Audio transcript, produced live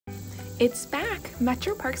It's back!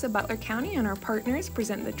 Metro Parks of Butler County and our partners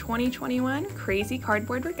present the 2021 Crazy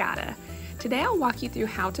Cardboard Regatta. Today I'll walk you through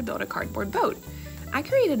how to build a cardboard boat. I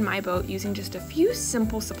created my boat using just a few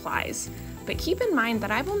simple supplies, but keep in mind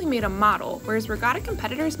that I've only made a model, whereas regatta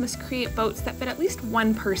competitors must create boats that fit at least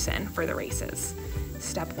one person for the races.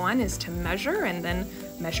 Step 1 is to measure and then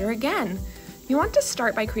measure again. You want to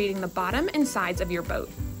start by creating the bottom and sides of your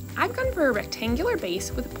boat. I've gone for a rectangular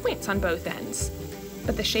base with points on both ends.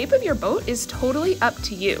 But the shape of your boat is totally up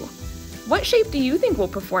to you. What shape do you think will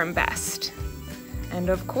perform best? And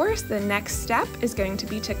of course, the next step is going to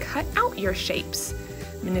be to cut out your shapes.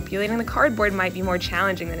 Manipulating the cardboard might be more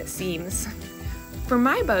challenging than it seems. For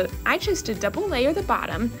my boat, I chose to double layer the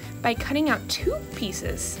bottom by cutting out 2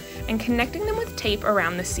 pieces and connecting them with tape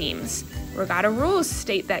around the seams. Regatta rules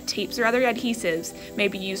state that tapes or other adhesives may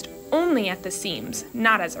be used only at the seams,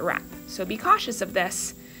 not as a wrap, so be cautious of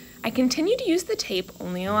this. I continued to use the tape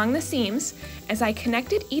only along the seams as I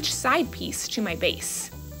connected each side piece to my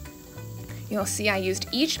base. You'll see I used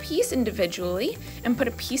each piece individually and put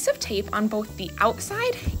a piece of tape on both the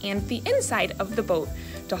outside and the inside of the boat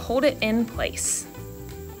to hold it in place.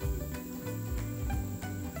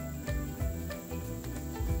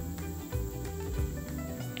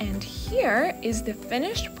 And here is the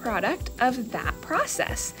finished product of that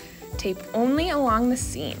process. Tape only along the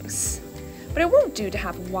seams. But it won't do to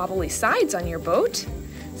have wobbly sides on your boat.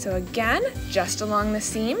 So again, just along the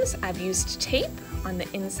seams, I've used tape on the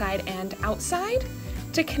inside and outside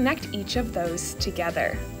to connect each of those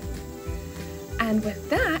together. And with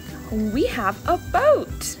that, we have a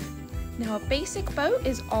boat. Now, a basic boat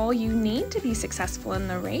is all you need to be successful in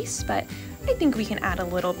the race, but I think we can add a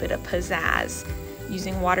little bit of pizzazz.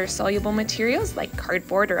 Using water-soluble materials like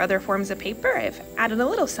cardboard or other forms of paper, I've added a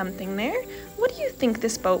little something there. What do you think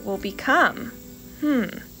this boat will become?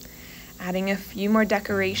 Adding a few more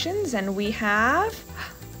decorations and we have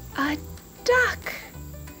a duck.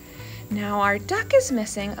 Now our duck is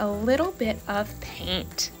missing a little bit of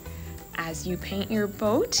paint. As you paint your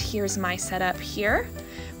boat, here's my setup here.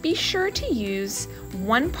 Be sure to use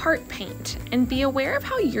 1 part paint and be aware of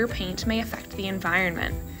how your paint may affect the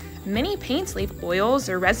environment. Many paints leave oils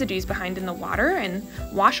or residues behind in the water, and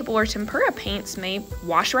washable or tempera paints may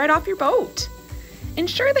wash right off your boat.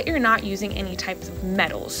 Ensure that you're not using any types of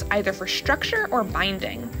metals, either for structure or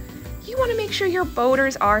binding. You want to make sure your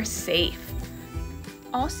boaters are safe.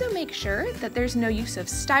 Also make sure that there's no use of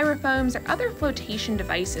styrofoams or other flotation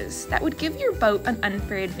devices that would give your boat an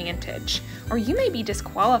unfair advantage, or you may be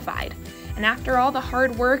disqualified. And after all the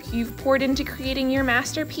hard work you've poured into creating your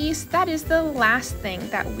masterpiece, that is the last thing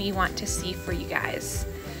that we want to see for you guys.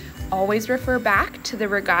 Always refer back to the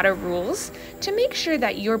regatta rules to make sure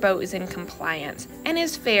that your boat is in compliance and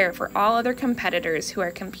is fair for all other competitors who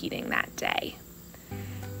are competing that day.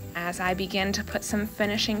 As I begin to put some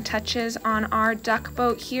finishing touches on our duck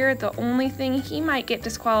boat here, the only thing he might get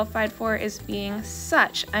disqualified for is being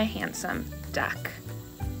such a handsome duck.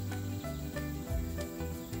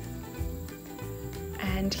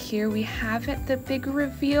 And here we have it, the big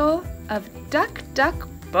reveal of Duck Duck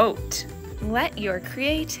Boat. Let your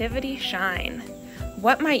creativity shine.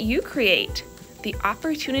 What might you create? The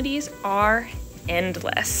opportunities are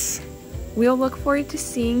endless. We'll look forward to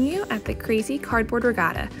seeing you at the Crazy Cardboard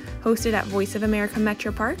Regatta, hosted at Voice of America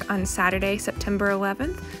Metro Park on Saturday, September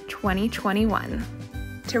 11th, 2021.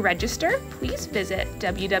 To register, please visit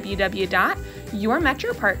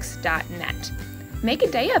www.yourmetroparks.net. Make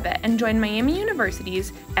a day of it and join Miami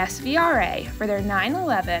University's SVRA for their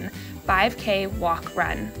 9/11 5K walk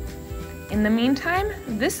run. In the meantime,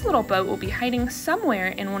 this little boat will be hiding somewhere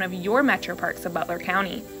in one of your Metro Parks of Butler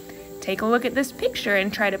County. Take a look at this picture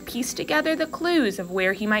and try to piece together the clues of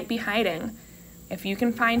where he might be hiding. If you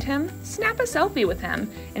can find him, snap a selfie with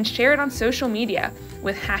him and share it on social media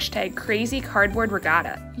with hashtag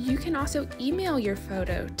 #CrazyCardboardRegatta. You can also email your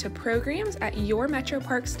photo to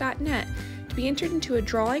programs@yourmetroparks.net to be entered into a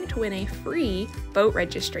drawing to win a free boat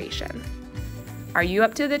registration. Are you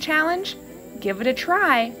up to the challenge? Give it a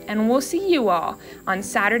try, and we'll see you all on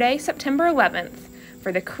Saturday, September 11th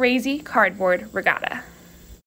for the Crazy Cardboard Regatta.